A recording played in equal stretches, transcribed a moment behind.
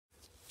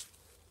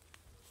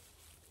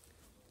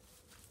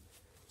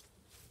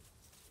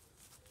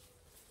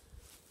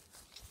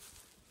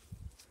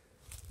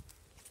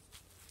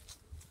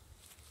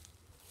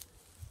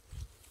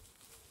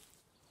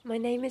My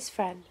name is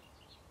Fran.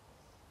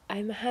 I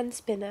am a hand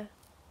spinner,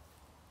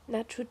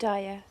 natural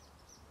dyer,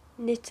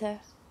 knitter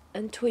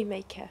and toy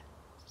maker.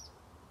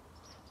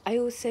 I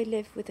also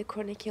live with a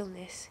chronic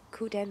illness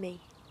called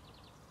ME.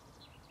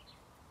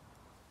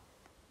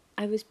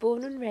 I was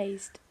born and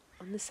raised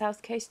on the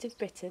south coast of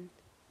Britain,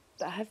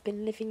 but have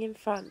been living in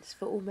France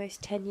for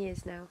almost 10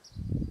 years now.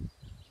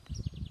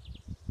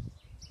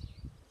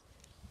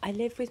 I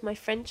live with my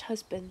French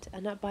husband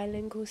and our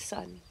bilingual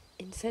son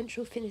in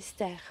central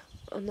Finistère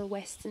on the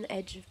western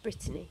edge of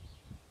Brittany.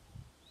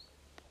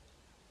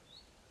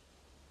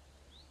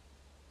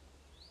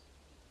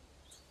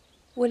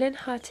 Woollen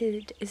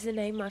Hearted is the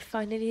name I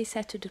finally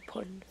settled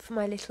upon for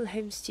my little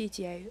home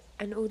studio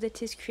and all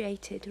that is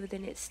created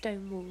within its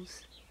stone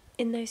walls.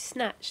 In those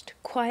snatched,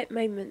 quiet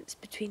moments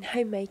between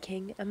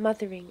homemaking and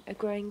mothering a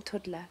growing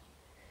toddler,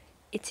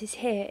 it is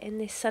here in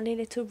this sunny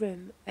little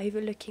room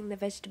overlooking the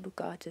vegetable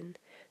garden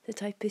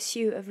that I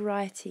pursue a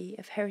variety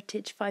of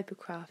heritage fibre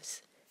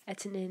crafts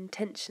at an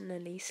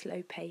intentionally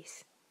slow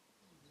pace.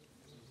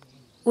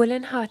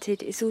 Woollen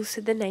Hearted is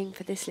also the name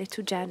for this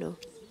little journal.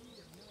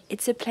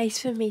 It's a place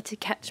for me to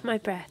catch my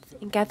breath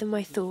and gather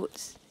my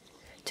thoughts,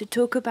 to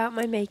talk about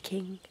my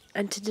making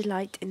and to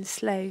delight in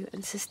slow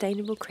and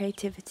sustainable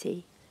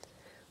creativity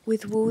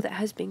with wool that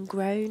has been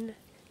grown,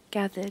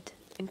 gathered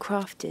and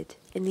crafted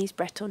in these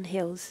Breton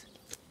hills.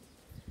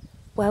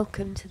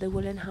 Welcome to the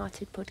Woollen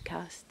Hearted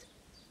Podcast.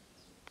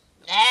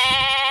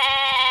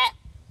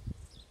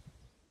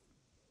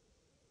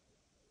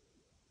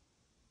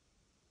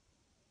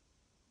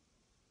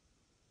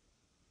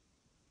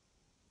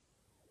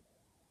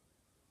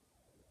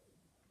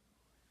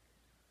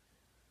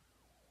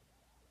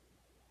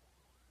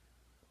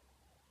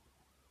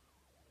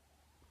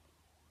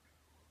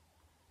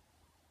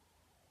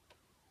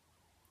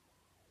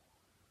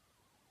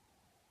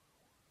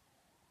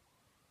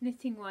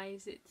 Knitting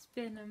wise, it's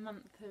been a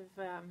month of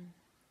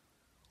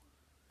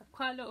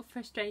quite a lot of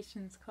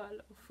frustrations, quite a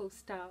lot of false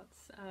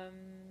starts,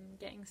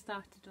 getting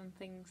started on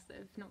things that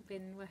have not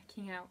been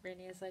working out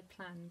really as I'd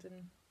planned,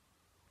 and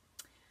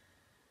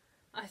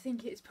I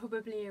think it's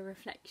probably a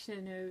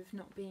reflection of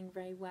not being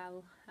very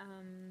well.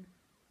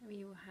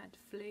 We all had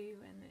flu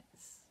and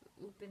it's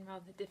all been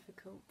rather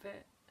difficult,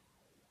 but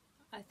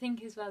I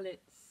think as well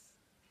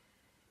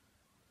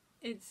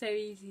it's so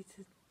easy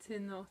to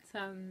not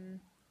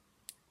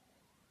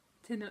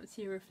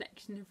see a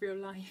reflection of real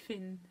life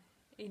in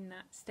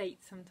that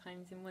state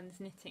sometimes in one's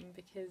knitting,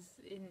 because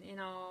in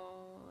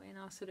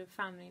our sort of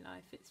family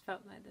life it's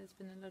felt like there's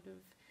been a lot of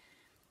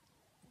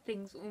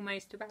things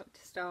almost about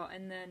to start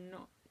and then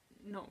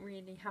not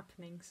really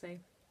happening. So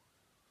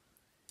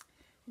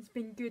it's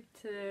been good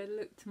to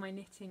look to my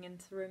knitting and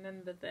to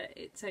remember that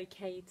it's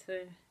okay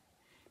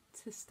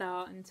to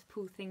start and to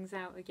pull things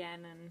out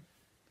again and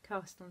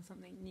cast on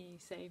something new.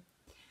 So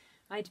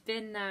I'd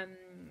been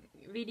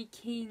really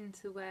keen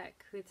to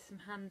work with some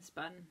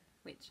handspun,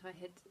 which I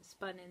had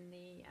spun in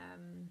the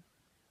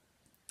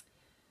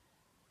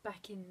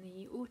back in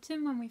the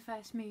autumn when we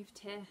first moved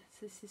here.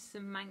 So this is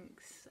some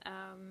Manx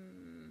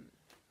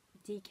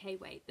DK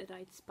weight that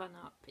I'd spun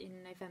up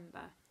in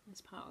November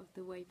as part of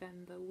the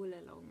November wool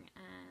along,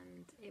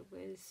 and it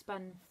was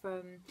spun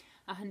from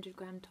a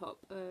 100-gram top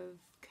of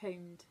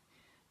combed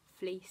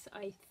fleece.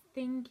 I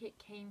think it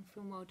came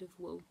from World of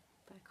Wool,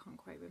 but I can't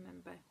quite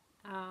remember.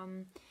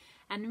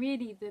 And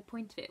really the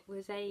point of it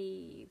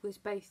was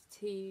both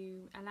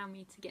to allow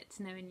me to get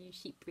to know a new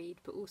sheep breed,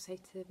 but also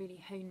to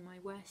really hone my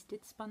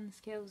worsted spun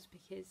skills,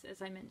 because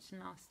as I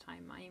mentioned last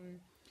time,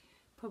 I'm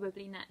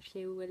probably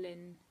naturally a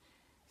woolen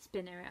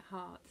spinner at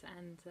heart,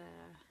 and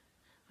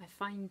I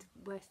find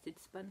worsted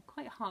spun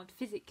quite hard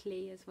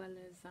physically as well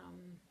as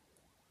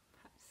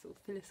perhaps sort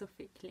of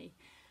philosophically.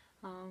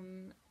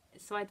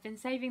 So I'd been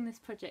saving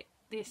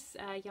this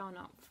yarn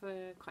up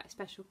for quite a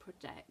special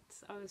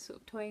project. I was sort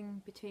of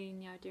toying between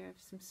the idea of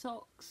some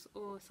socks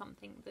or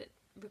something that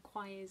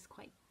requires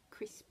quite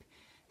crisp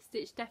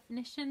stitch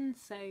definition,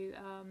 so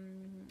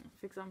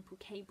for example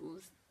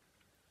cables,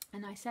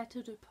 and I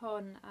settled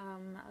upon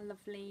a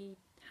lovely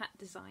hat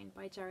design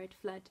by Jared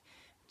Flood,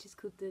 which is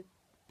called the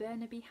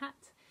Burnaby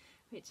hat,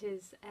 which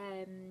is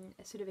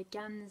a sort of a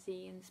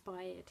Gansey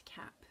inspired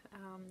cap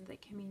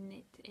that can be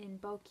knit in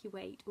bulky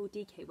weight or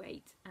DK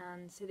weight,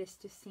 and so this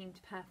just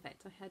seemed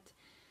perfect.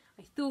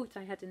 I thought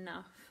I had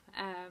enough,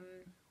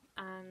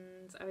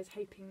 and I was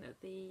hoping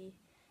that the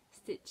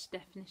stitch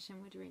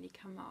definition would really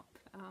come up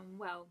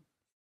well.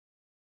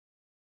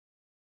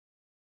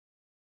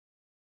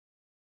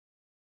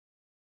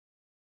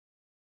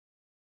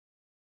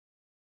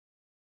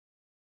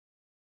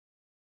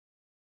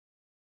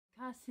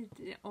 Casted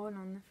it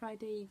on the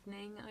Friday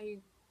evening. I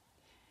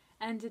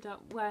ended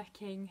up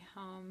working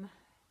on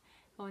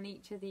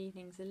each of the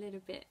evenings a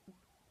little bit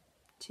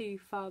too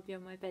far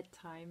beyond my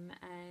bedtime,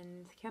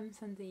 and come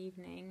Sunday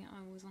evening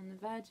I was on the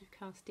verge of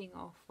casting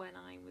off when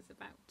I was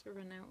about to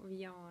run out of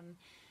yarn,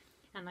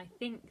 and I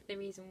think the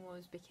reason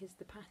was because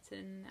the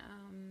pattern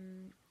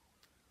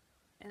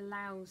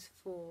allows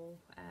for,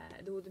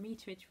 the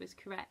meterage was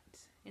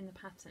correct in the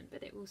pattern,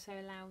 but it also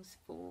allows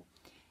for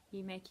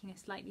you making a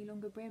slightly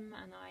longer brim,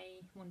 and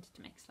I wanted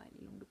to make a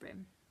slightly longer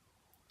brim.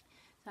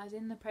 So I was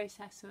in the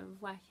process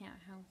of working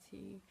out how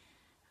to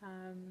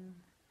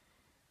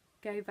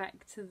go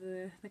back to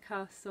the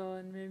cast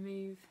on,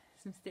 remove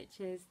some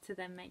stitches to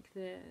then make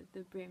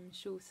the brim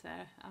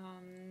shorter,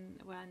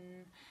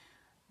 when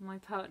my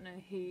partner,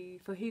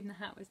 for whom the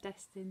hat was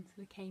destined,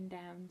 sort of came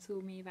down, saw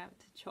me about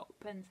to chop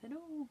and said,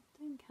 "Oh,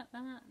 don't cut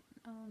that,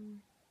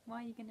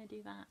 why are you going to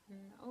do that?"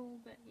 And, "Oh,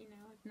 but you know,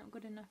 I've not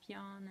got enough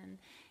yarn, and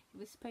it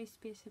was supposed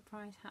to be a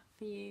surprise hat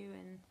for you."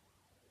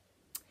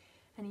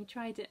 And he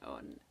tried it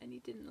on and he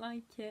didn't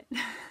like it.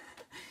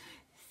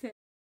 So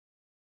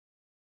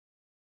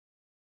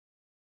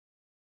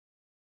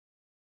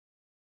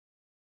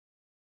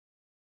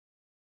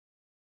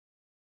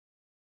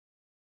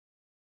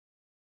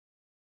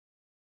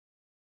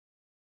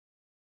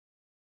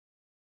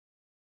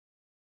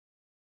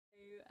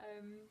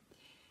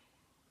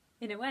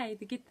in a way,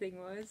 the good thing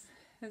was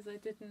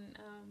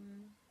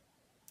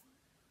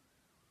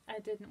I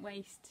didn't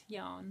waste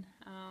yarn,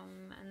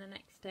 and the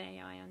next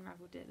day I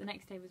unravelled it. The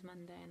next day was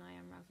Monday, and I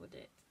unravelled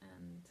it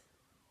and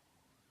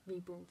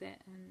reballed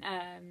it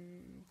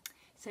and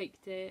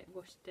soaked it,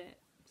 washed it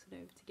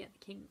sort of to get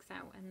the kinks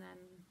out, and then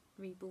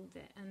reballed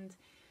it. And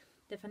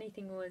the funny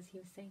thing was, he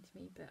was saying to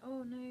me, "But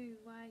oh no,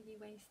 why are you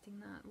wasting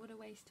that? What a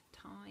waste of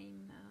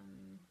time.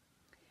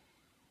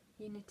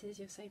 You knitters,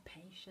 you're so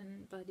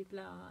patient, blah de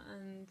blah."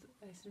 And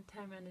I sort of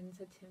turned around and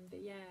said to him,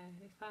 "But yeah,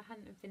 if I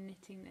hadn't have been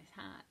knitting this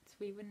hat,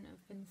 we wouldn't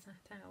have been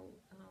sat out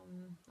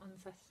on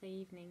Saturday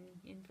evening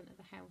in front of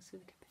the house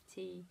with a cup of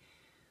tea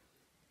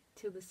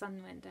till the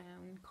sun went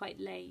down quite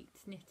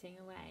late, knitting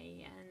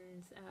away."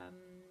 And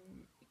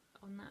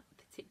on that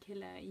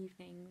particular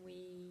evening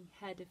we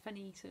heard a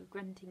funny sort of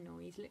grunting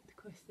noise, looked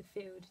across the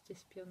field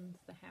just beyond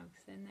the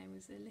house, and there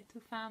was a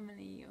little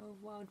family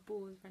of wild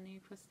boars running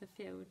across the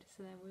field.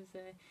 So there was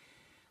a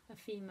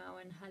female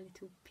and her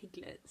little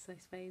piglets, I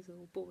suppose,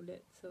 or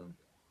boarlets,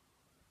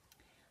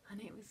 and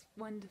it was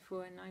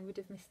wonderful, and I would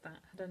have missed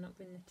that had I not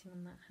been knitting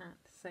on that hat.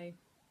 So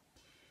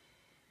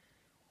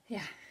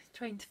yeah,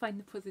 trying to find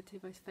the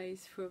positive, I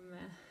suppose, from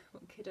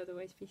what could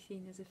otherwise be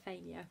seen as a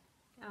failure.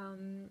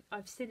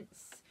 I've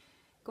since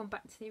gone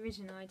back to the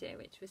original idea,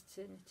 which was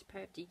to knit a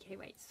pair of DK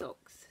weight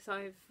socks. So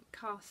I've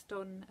cast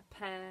on a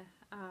pair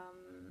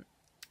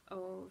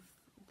of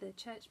the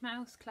Church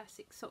Mouse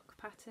classic sock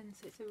pattern.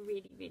 So it's a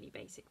really, really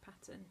basic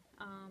pattern.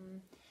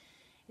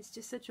 It's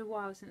just such a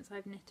while since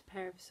I've knit a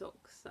pair of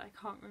socks that I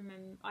can't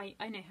remember.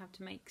 I know how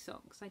to make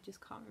socks, I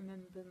just can't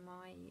remember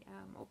my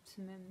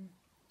optimum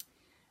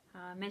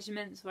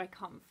measurements, or I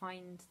can't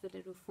find the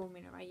little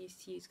formula I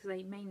used to use, because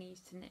I mainly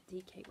used to knit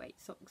DK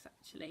weight socks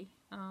actually,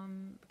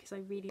 because I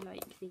really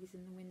like these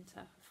in the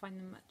winter. I find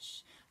them I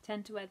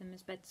tend to wear them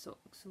as bed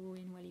socks or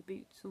in welly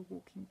boots or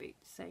walking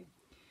boots. So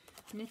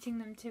I'm knitting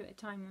them 2 at a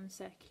time on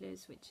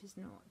circulars, which is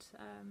not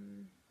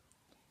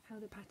how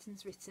the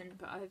pattern's written,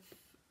 but I've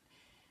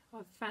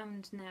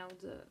found now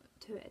that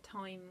 2 at a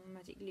time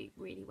magic loop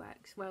really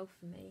works well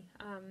for me.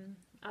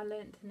 I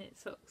learnt to knit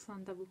socks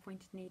on double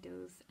pointed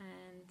needles,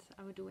 and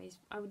I would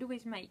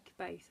always make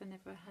both. I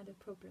never had a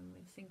problem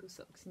with single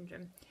sock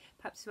syndrome,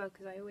 perhaps as well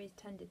because I always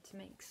tended to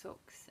make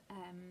socks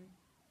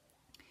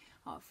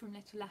from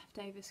little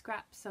leftover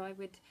scraps. So I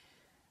would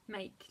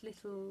make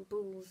little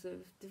balls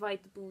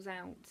divide the balls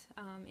out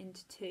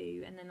into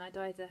 2, and then I'd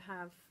either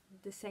have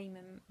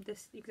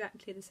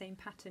exactly the same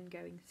pattern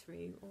going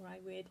through, or I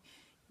would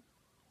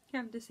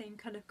have the same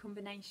colour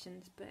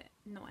combinations but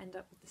not end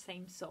up with the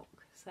same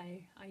sock. So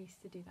I used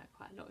to do that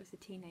quite a lot as a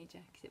teenager,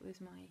 because it was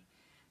my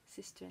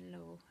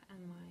sister-in-law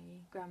and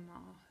my grandma,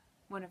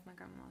 one of my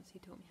grandmas, who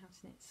taught me how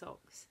to knit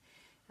socks.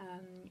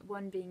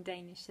 One being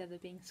Danish, the other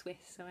being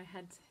Swiss, so I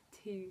had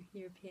 2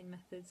 European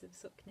methods of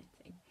sock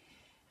knitting.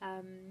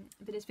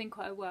 But it's been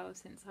quite a while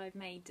since I've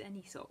made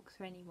any socks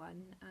for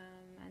anyone,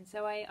 and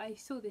so I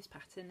saw this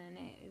pattern, and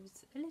it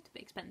was a little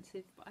bit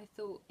expensive, but I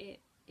thought it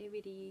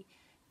really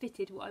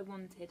fitted what I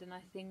wanted, and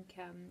I think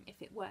if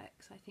it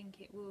works, I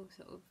think it will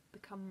sort of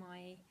become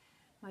my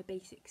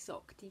basic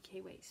sock,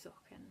 DK weight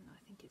sock, and I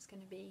think it's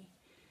going to be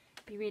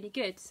really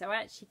good. So I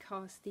actually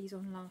cast these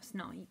on last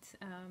night,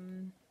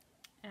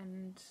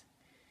 and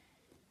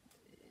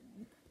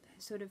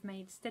sort of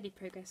made steady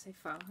progress so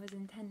far. I was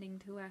intending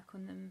to work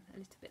on them a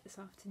little bit this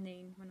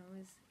afternoon when I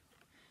was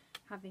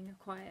having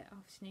a quiet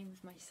afternoon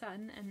with my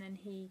son, and then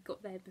he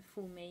got there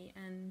before me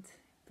and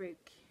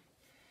broke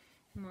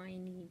my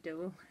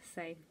needle.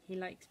 So he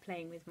likes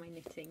playing with my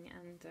knitting,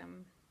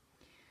 and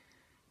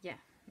yeah,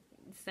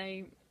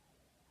 so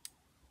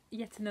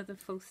yet another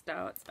full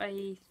start.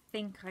 I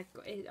think I've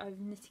got it,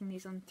 I'm knitting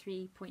these on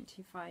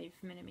 3.25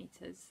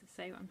 millimeters,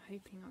 so I'm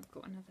hoping I've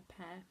got another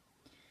pair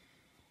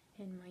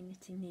in my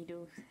knitting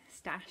needle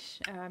stash.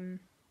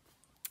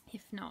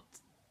 If not,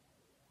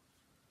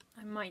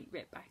 I might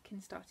rip back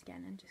and start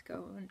again and just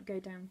go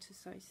down to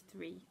size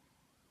 3.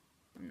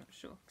 I'm not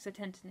sure, because I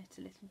tend to knit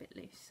a little bit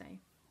loose. So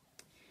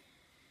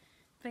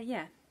but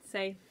yeah,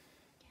 so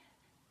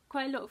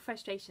quite a lot of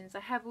frustrations. I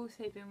have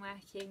also been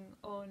working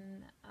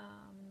on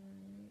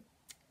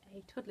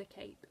a toddler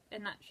cape, a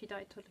naturally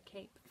dyed toddler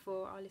cape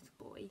for our little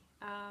boy.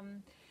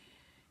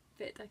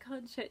 But I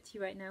can't show it to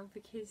you right now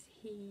because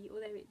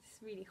although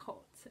it's really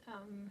hot,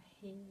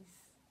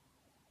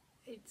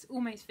 it's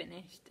almost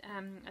finished.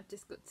 I've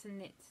just got to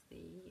knit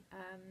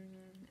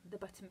the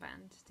button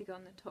band to go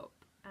on the top,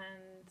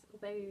 and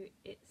although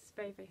it's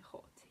very, very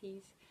hot,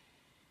 he's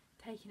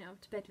taken it up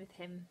to bed with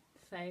him,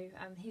 so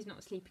he's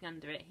not sleeping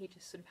under it, he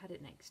just sort of had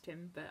it next to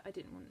him, but I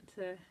didn't want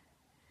to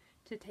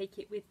take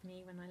it with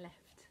me when I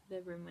left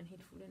the room when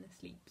he'd fallen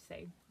asleep, so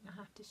I'll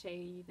have to show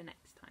you the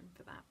next time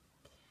for that.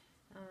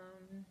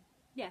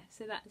 Yeah,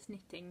 so that's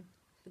knitting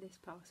for this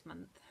past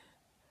month.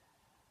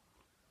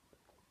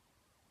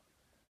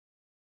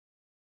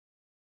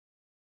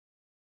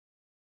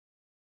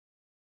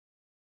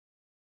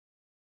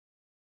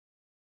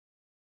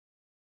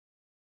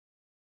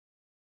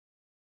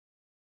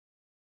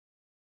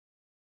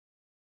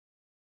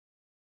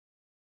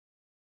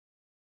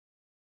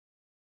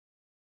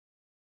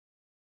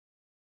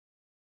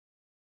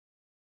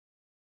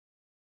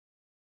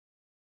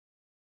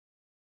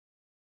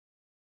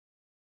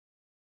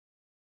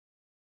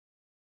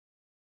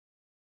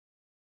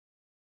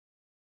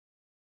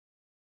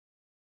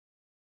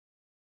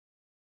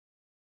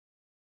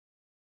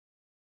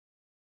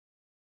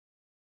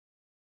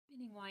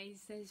 Spinning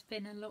wise, there's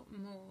been a lot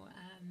more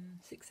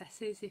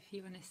successes, if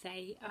you want to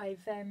say.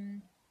 I've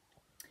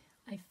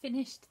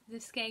finished the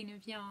skein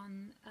of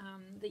yarn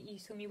that you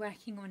saw me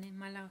working on in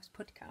my last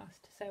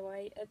podcast. So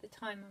at the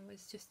time I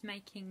was just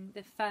making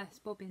the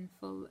first bobbin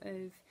full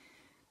of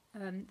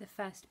the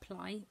first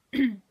ply.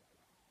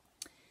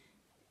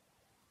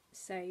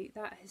 So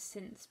that has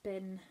since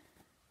been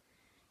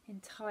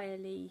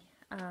entirely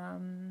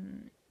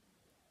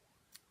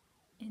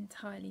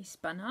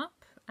spun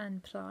up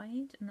and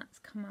plied, and that's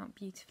come out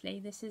beautifully.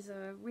 This is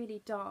a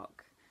really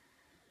dark,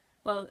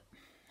 well,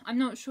 I'm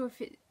not sure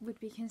if it would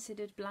be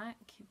considered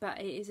black, but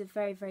it is a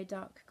very, very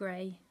dark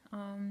grey.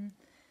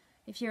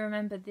 If you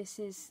remember,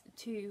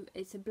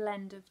 it's a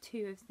blend of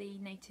two of the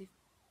native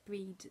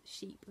breed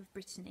sheep of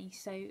Brittany,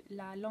 so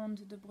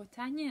Lacaune de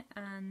Bretagne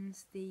and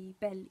the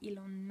Belle Île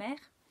en Mer,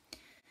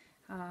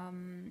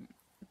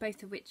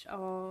 both of which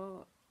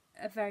are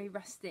a very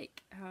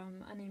rustic,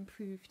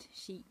 unimproved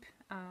sheep,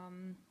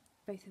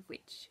 both of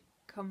which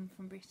come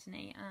from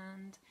Brittany,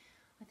 and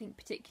I think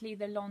particularly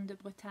the Lacaune de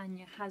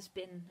Bretagne has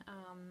been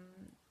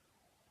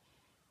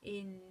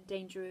in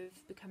danger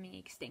of becoming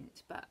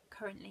extinct, but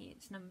currently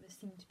its numbers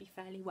seem to be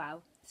fairly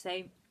well.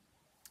 So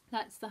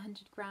that's the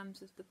 100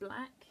 grams of the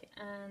black,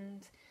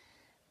 and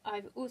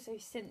I've also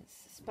since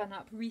spun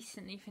up,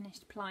 recently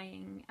finished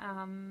plying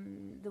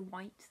the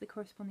white, the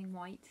corresponding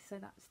white, so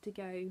that's to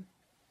go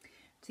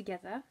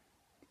together.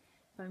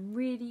 I'm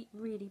really,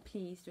 really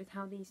pleased with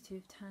how these two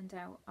have turned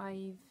out.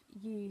 I've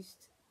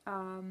used,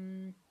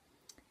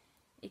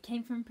 it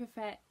came from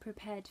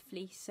prepared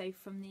fleece, so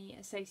from the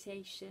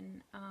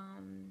association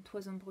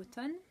Truels du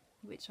Larzac,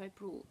 which I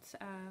brought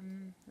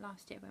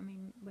last year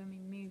when we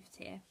moved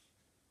here.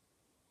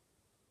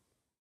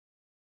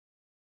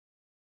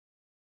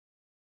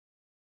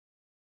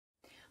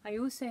 I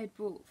also had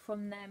brought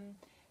from them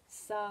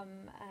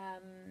some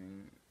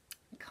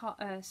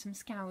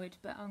scoured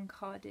but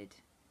uncarded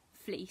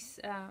fleece,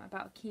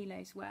 about a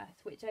kilo's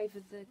worth, which over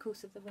the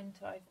course of the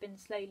winter I've been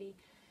slowly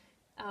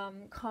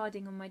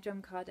carding on my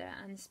drum carder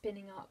and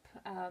spinning up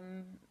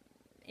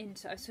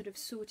into, I sort of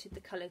sorted the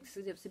colours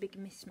because there was a big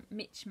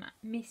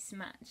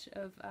mismatch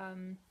of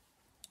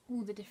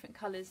all the different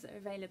colours that are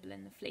available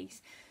in the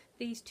fleece.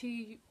 These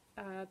two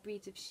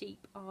breeds of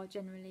sheep are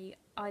generally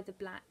either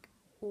black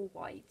or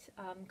white.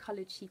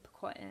 Coloured sheep are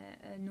quite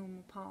a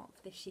normal part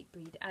of this sheep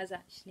breed, as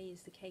actually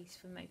is the case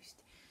for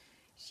most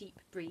sheep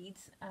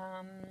breeds,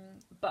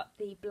 but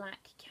the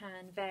black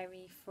can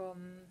vary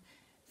from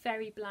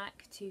very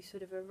black to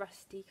sort of a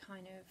rusty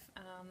kind of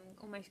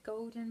almost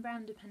golden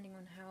brown, depending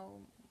on how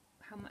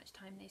much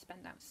time they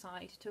spend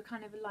outside, to a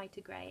kind of a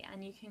lighter grey.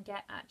 And you can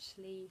get,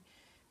 actually,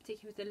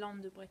 particularly with the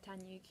Lacaune de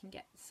Bretagne, you can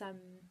get some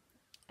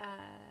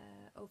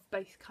of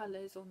both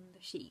colours on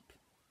the sheep,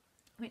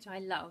 which I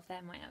love.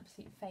 They're my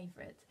absolute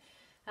favourite.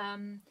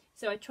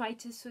 So I tried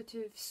to sort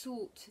of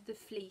sort the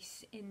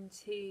fleece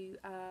into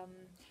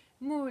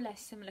more or less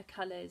similar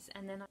colours,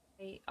 and then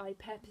I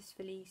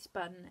purposefully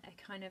spun a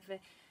kind of a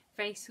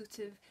very sort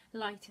of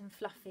light and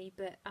fluffy,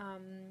 but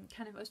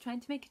kind of, I was trying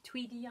to make a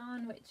tweedy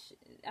yarn, which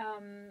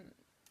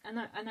and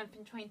I've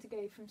been trying to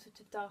go from sort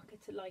of darker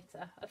to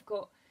lighter. I've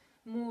got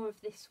more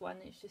of this one,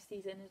 it's just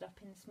these ended up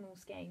in small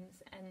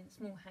skeins and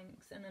small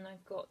hanks, and then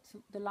I've got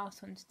the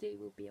last one to do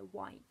will be a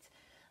white.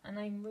 And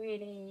I'm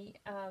really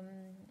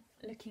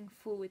looking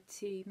forward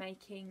to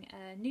making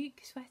a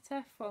nuke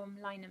sweater from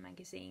Liner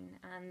magazine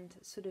and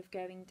sort of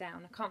going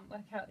down. I can't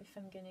work out if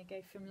I'm going to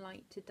go from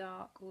light to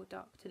dark or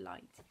dark to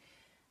light,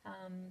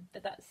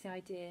 but that's the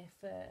idea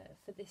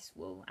for this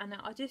wool. And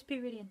I'll just be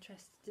really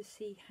interested to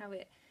see how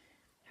it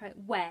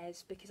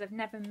wears, because I've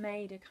never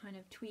made a kind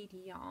of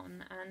tweedy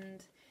yarn,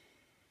 and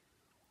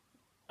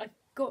I've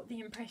got the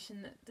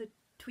impression that the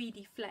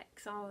tweedy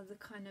flecks are the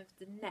kind of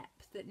the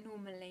nep that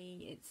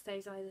normally it's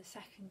those either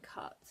second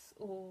cuts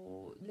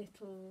or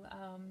little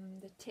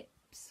the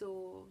tips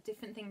or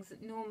different things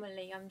that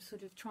normally I'm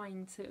sort of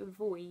trying to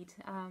avoid.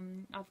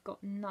 I've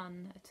got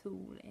none at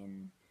all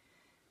in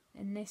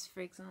this,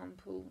 for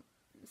example.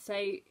 So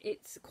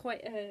it's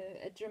quite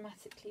a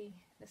dramatically,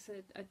 it's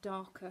a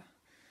darker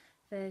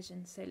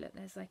version. So look,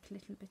 there's like a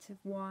little bit of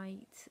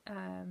white.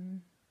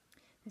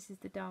 This is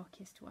the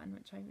darkest one,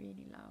 which I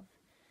really love.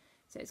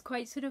 So it's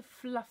quite sort of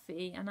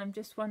fluffy, and I'm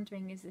just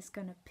wondering, is this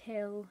going to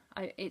pill?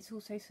 It's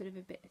also sort of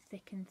a bit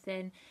thick and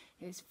thin.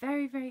 It was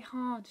very, very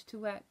hard to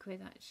work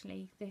with,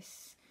 actually,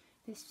 this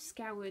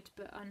scoured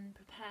but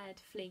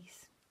unprepared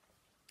fleece,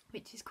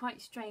 which is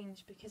quite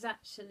strange because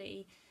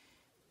actually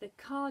the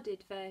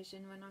carded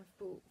version, when I've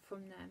bought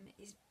from them,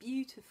 is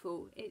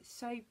beautiful. It's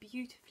so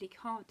beautifully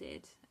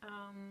carded,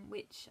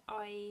 which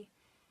I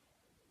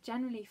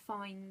generally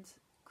find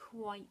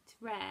quite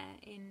rare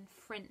in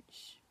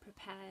French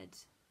prepared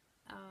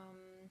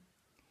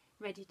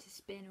ready to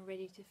spin or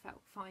ready to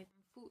felt fibre.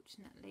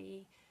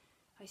 Unfortunately,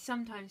 I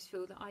sometimes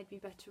feel that I'd be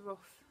better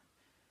off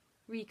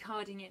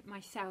recarding it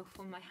myself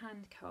on my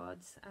hand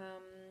cards,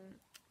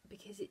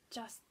 because it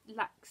just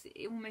lacks,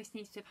 it almost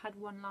needs to have had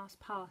one last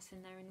pass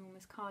in their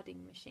enormous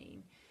carding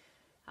machine,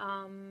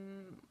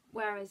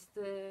 whereas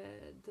the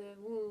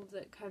wool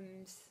that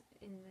comes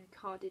in the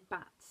carded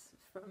bats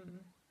from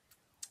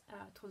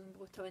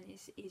Breton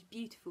is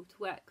beautiful to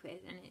work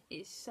with, and it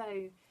is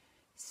so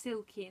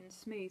silky and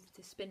smooth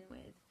to spin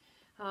with.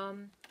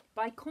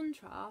 By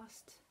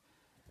contrast,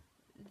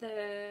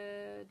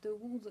 the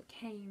wool that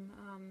came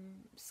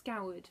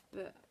scoured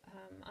but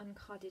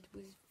uncarded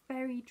was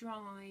very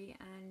dry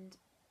and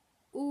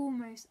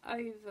almost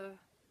over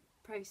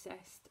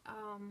processed.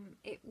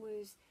 It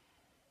was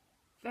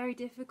very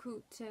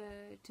difficult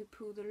to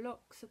pull the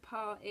locks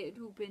apart. It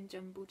had all been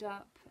jumbled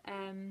up,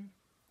 and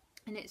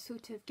it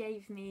sort of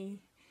gave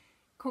me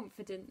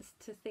confidence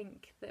to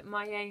think that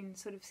my own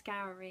sort of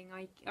scouring,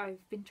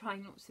 I've been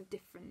trying lots of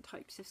different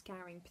types of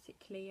scouring,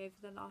 particularly over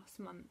the last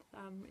month,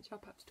 which I'll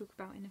perhaps talk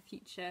about in a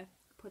future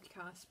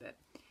podcast, but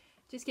it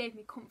just gave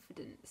me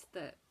confidence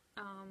that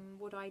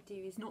what I do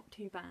is not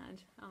too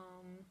bad,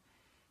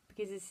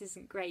 because this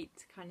isn't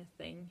great kind of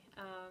thing.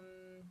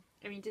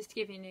 I mean, just to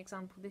give you an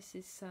example, this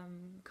is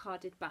some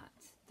carded bat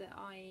that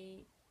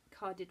I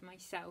carded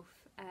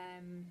myself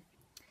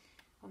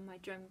on my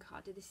drum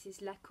carder. This is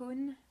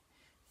Lacaune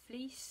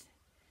fleece.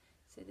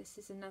 So this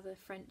is another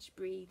French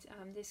breed.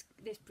 This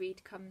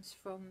breed comes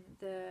from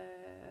the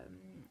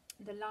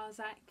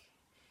Larzac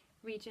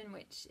region,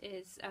 which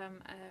is a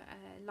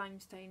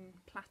limestone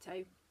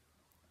plateau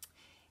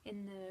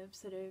in the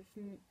sort of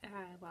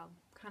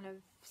kind of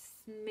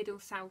middle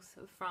south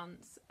of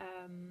France.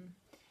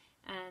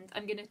 And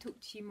I'm going to talk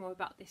to you more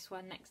about this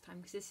one next time,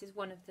 because this is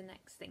one of the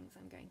next things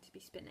I'm going to be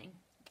spinning.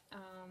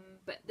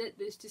 But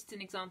there's just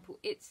an example.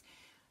 It's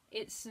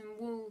some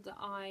wool that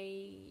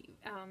I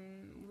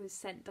was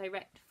sent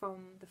direct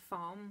from the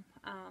farm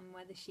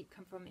where the sheep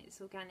come from.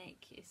 It's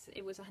organic.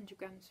 It was 100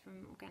 grams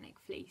from organic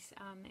fleece.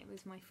 It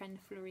was my friend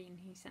Florine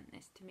who sent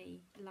this to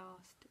me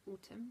last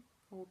autumn,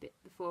 or a bit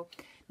before.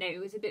 No, it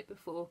was a bit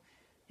before.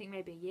 I think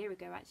maybe a year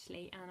ago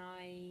actually. And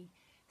I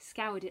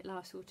scoured it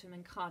last autumn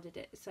and carded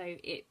it. So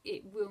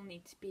it will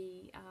need to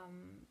be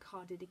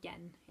carded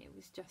again. It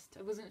was just,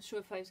 I wasn't sure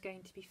if I was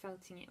going to be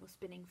felting it or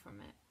spinning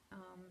from it.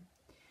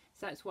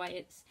 So that's why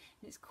it's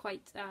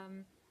quite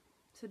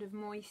sort of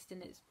moist,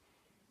 and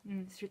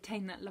it's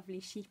retained that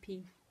lovely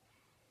sheepy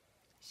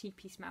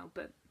smell.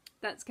 But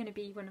that's going to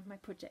be one of my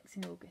projects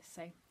in August,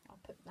 so I'll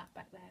put that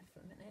back there for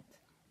a minute.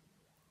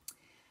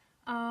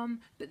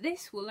 But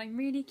this wool, I'm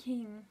really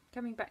keen,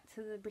 coming back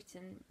to the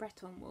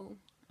Breton wool,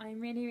 I'm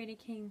really, really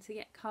keen to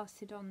get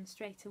casted on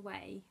straight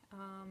away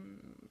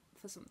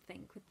for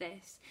something with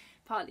this,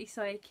 partly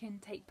so I can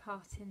take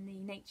part in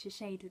the Nature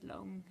Shaded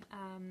Long,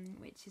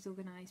 which is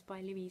organised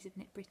by Louise of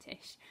Knit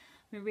British.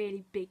 I'm a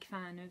really big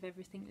fan of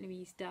everything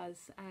Louise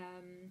does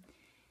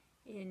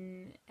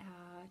in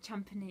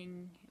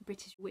championing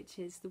British, which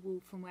is the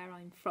wool from where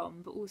I'm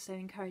from, but also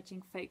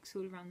encouraging folks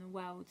all around the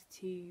world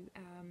to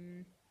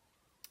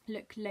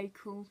look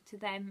local to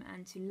them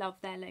and to love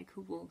their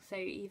local wool. So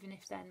even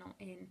if they're not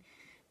in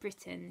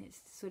Britain,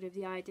 it's sort of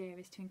the idea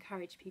is to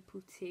encourage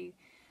people to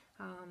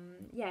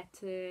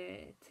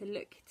to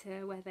look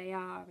to where they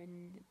are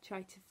and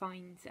try to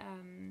find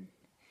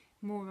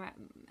more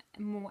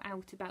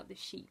out about the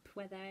sheep,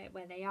 where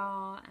they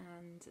are,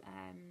 and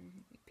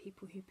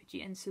people who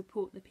produce, and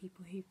support the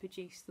people who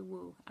produce the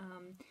wool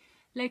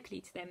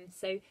locally to them.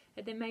 So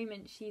at the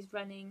moment she's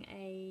running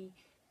a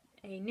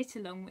knit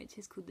along which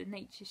is called the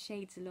Nature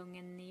Shades Along,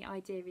 and the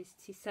idea is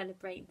to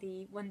celebrate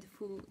the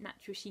wonderful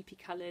natural sheepy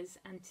colours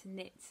and to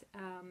knit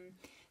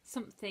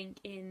something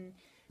in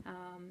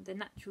the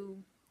natural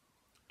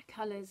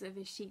colours of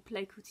a sheep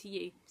local to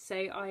you. So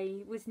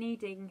I was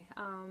needing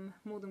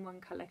more than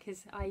one colour,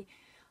 because I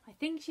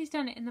think she's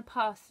done it in the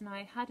past and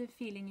I had a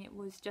feeling it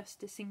was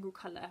just a single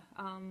colour,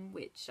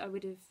 which I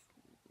would have,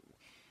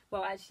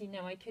 well actually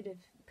no, I could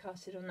have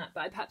casted on that,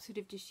 but I perhaps would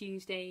have just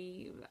used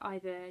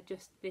either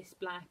just this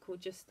black or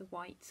just the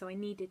white, so I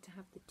needed to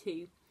have the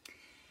two.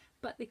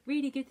 But the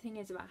really good thing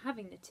is about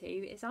having the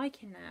two is I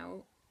can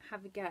now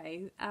have a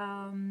go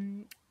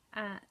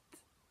at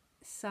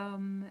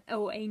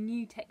a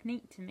new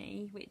technique to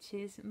me, which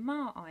is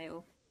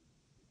Marl.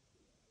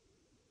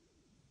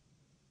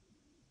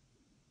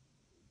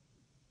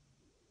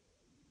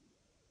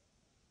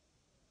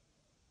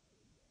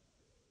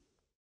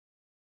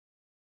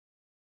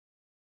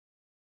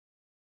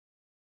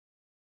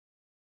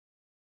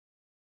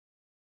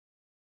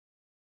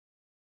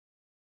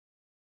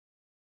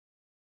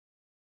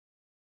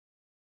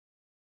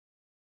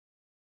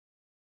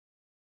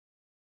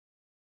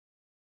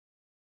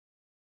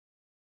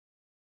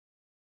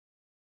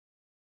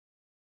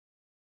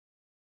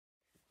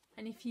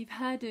 And if you've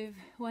heard of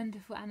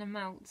wonderful Anna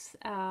Maltz,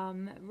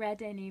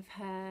 read any of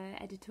her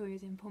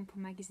editorials in Pom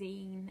Pom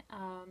magazine,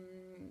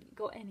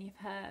 got any of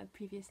her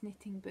previous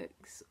knitting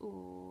books,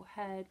 or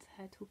heard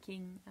her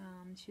talking,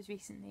 she was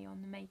recently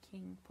on the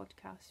Making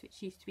podcast,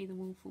 which used to be the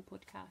Woolful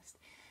podcast,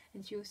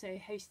 and she also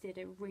hosted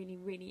a really,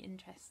 really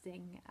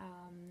interesting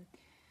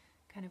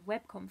kind of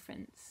web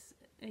conference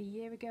a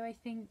year ago, I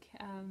think,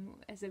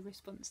 as a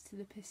response to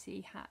the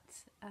Pussy Hat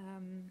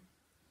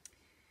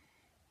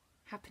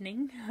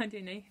happening. I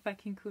don't know if I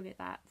can call it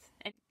that.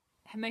 And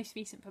her most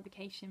recent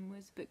publication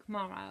was book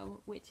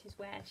Marl, which is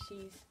where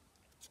she's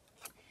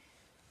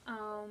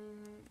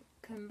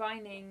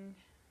combining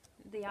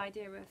the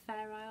idea of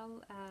fair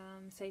isle,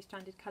 so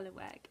stranded colour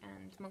work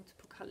and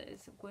multiple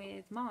colours,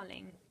 with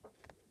marling.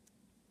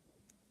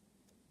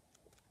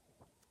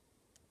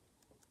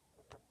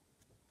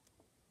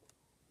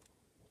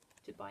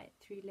 To buy it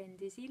through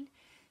Des Îles,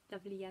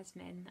 lovely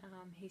Yasmin,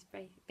 who's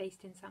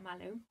based in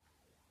Saint-Malo.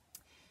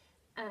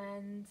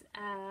 And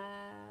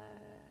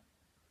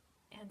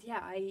yeah,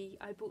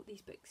 I bought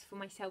these books for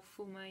myself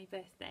for my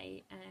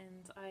birthday,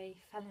 and I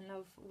fell in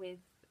love with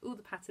all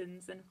the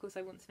patterns, and of course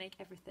I want to make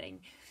everything,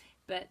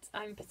 but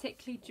I'm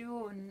particularly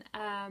drawn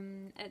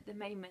at the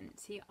moment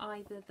to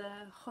either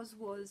the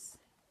Hoswas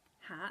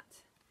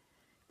hat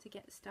to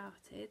get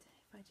started,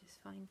 if I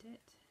just find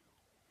it.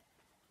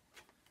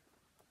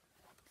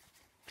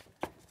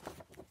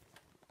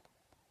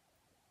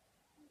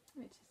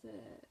 Which is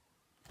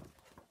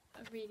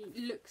really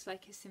looks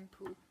like a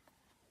simple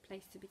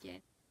place to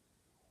begin.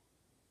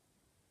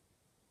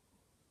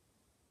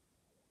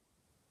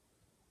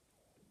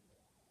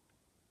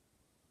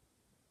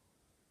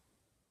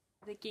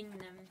 The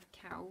gingham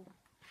cow,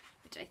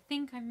 which I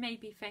think I may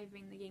be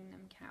favouring the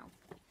gingham cow.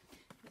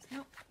 There's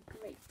not a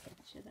great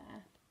picture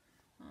there.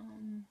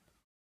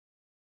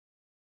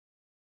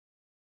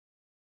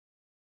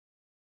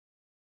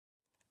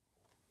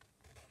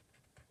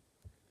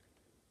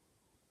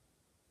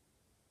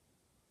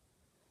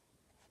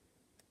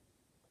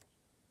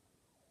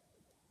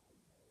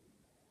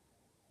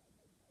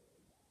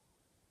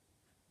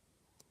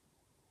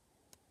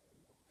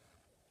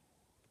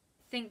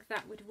 I think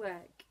that would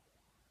work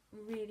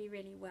really,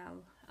 really well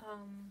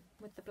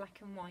with the black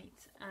and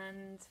white,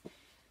 and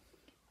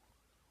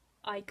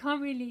I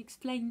can't really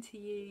explain to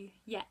you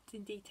yet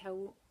in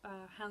detail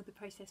how the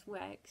process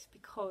works,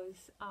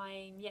 because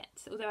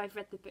although I've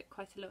read the book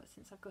quite a lot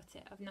since I've got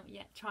it, I've not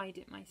yet tried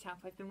it myself.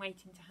 I've been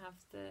waiting to have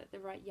the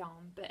right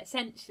yarn, but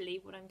essentially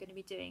what I'm going to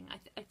be doing,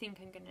 I think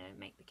I'm going to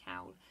make the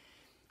cowl.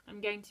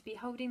 I'm going to be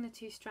holding the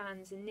two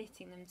strands and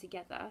knitting them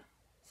together,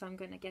 so I'm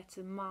going to get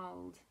a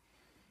mild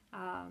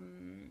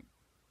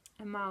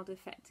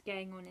effect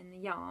going on in the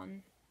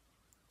yarn,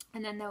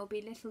 and then there will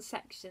be little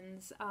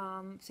sections.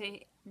 So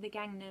the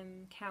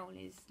Gangnam cowl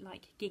is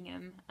like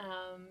gingham,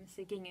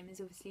 so gingham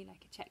is obviously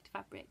like a checked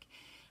fabric,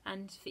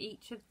 and for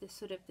each of the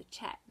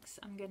checks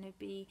I'm going to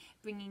be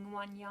bringing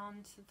one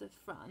yarn to the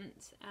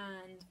front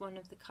and one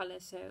of the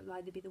colours, so it'll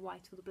either be the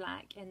white or the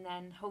black, and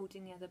then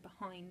holding the other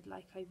behind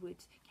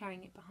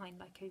carrying it behind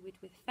like I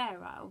would with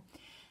fair isle.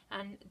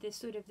 And the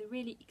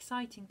really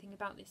exciting thing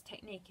about this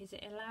technique is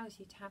it allows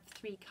you to have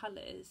three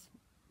colours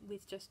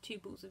with just two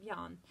balls of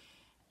yarn,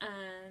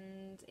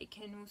 and it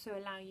can also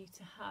allow you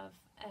to have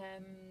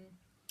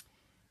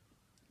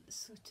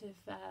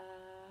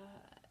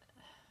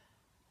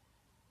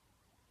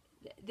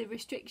the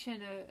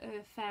restriction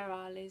of fair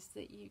isle is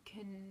that you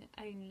can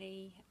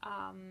only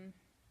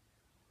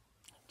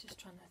just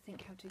trying to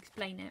think how to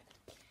explain it.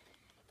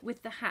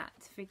 With the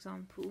hat, for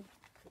example,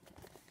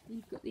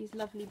 you've got these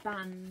lovely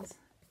bands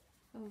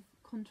of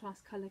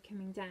contrast colour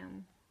coming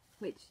down,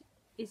 which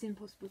is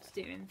impossible to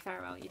do in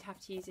fair isle. You'd have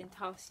to use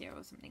intarsia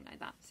or something like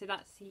that. So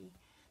that's the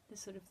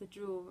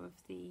draw of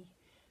the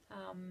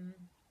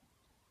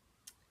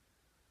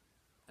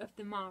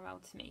Marl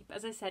to me. But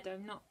as I said,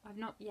 I've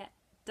not yet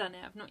done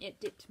it. I've not yet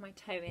dipped my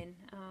toe in,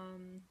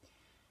 and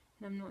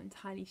I'm not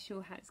entirely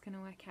sure how it's going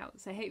to work out.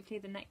 So hopefully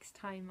the next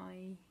time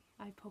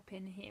I pop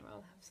in here,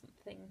 I'll have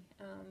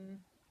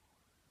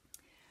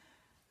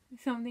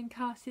something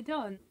casted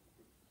on.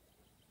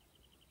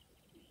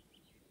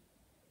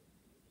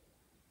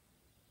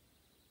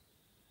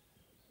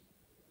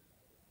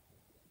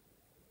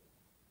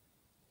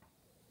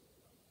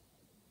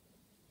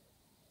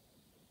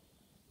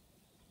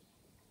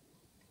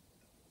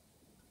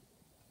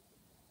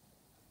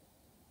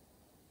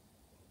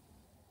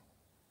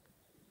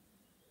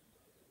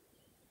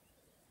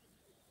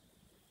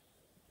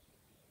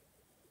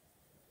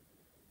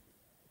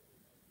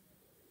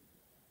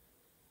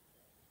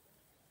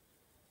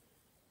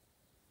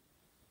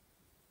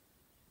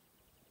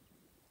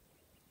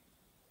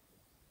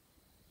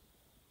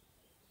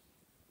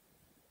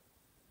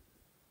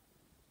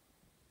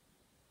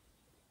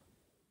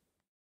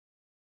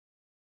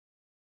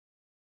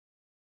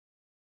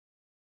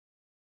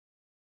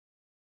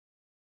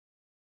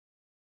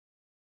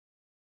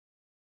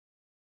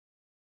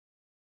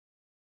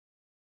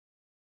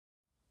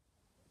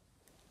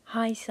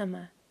 High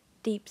summer,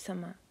 deep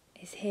summer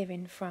is here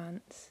in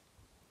France.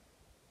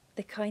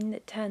 The kind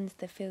that turns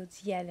the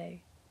fields yellow,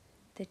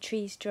 the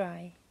trees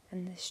dry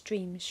and the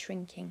streams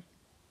shrinking.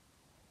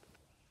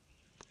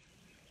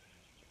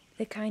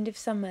 The kind of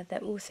summer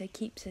that also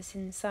keeps us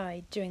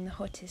inside during the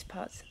hottest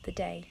parts of the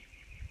day,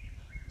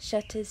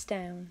 shutters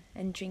down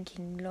and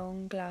drinking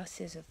long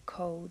glasses of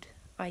cold,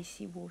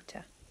 icy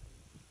water.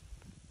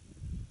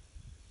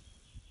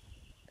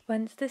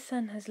 Once the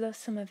sun has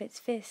lost some of its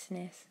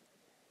fierceness,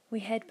 we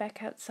head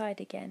back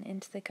outside again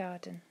into the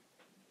garden.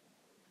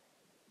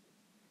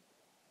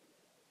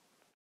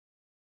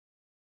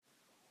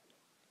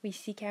 We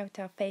seek out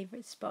our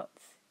favourite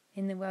spots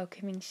in the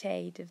welcoming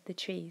shade of the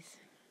trees.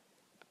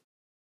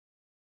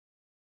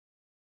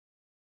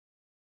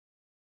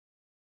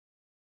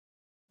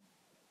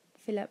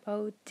 Fill up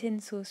old tin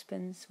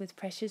saucepans with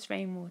precious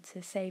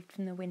rainwater saved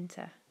from the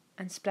winter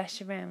and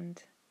splash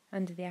around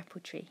under the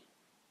apple tree.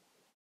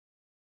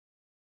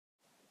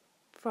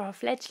 For our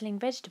fledgling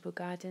vegetable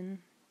garden,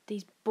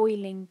 these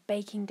boiling,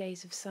 baking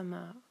days of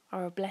summer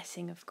are a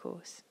blessing, of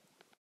course.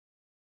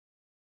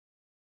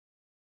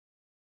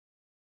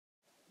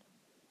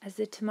 As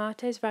the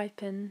tomatoes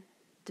ripen,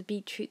 the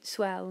beetroots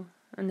swell,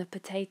 and the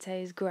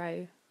potatoes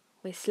grow,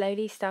 we're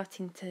slowly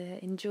starting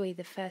to enjoy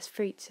the first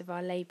fruits of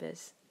our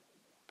labours.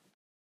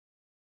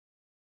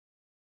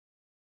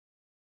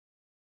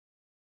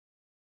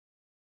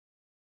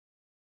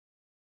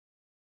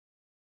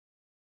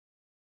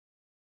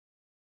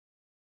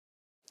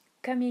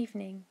 Come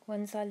evening,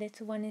 once our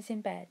little one is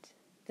in bed,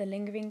 the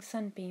lingering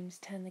sunbeams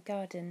turn the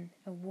garden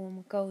a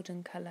warm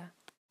golden colour.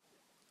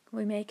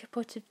 We make a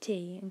pot of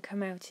tea and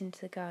come out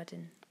into the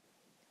garden.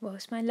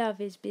 Whilst my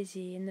love is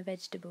busy in the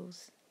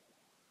vegetables,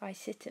 I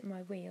sit at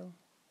my wheel,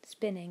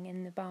 spinning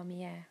in the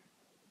balmy air.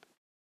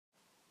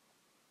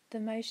 The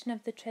motion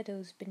of the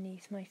treadles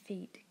beneath my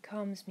feet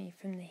calms me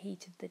from the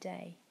heat of the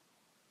day.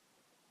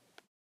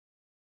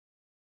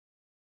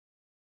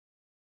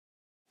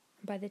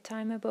 By the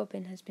time a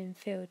bobbin has been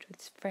filled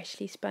with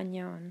freshly spun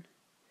yarn,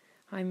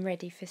 I'm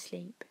ready for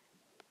sleep.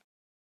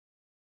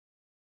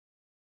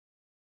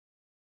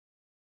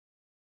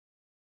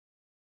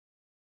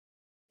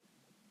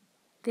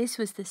 This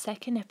was the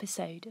second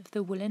episode of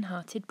the Woollen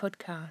Hearted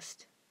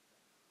Podcast.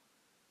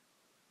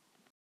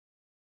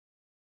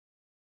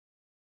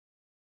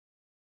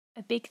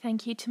 A big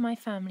thank you to my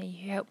family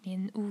who helped me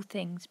in all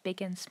things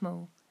big and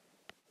small.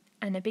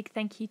 And a big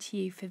thank you to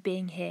you for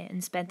being here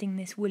and spending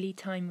this woolly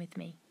time with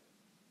me.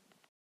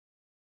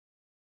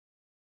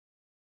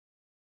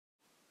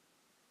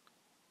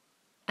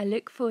 I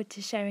look forward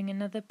to sharing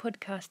another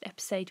podcast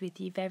episode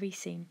with you very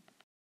soon.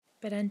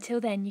 But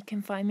until then, you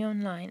can find me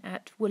online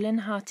at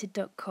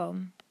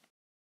woollenhearted.com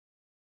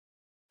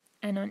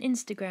and on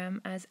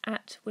Instagram as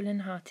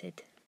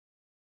 @woollenhearted.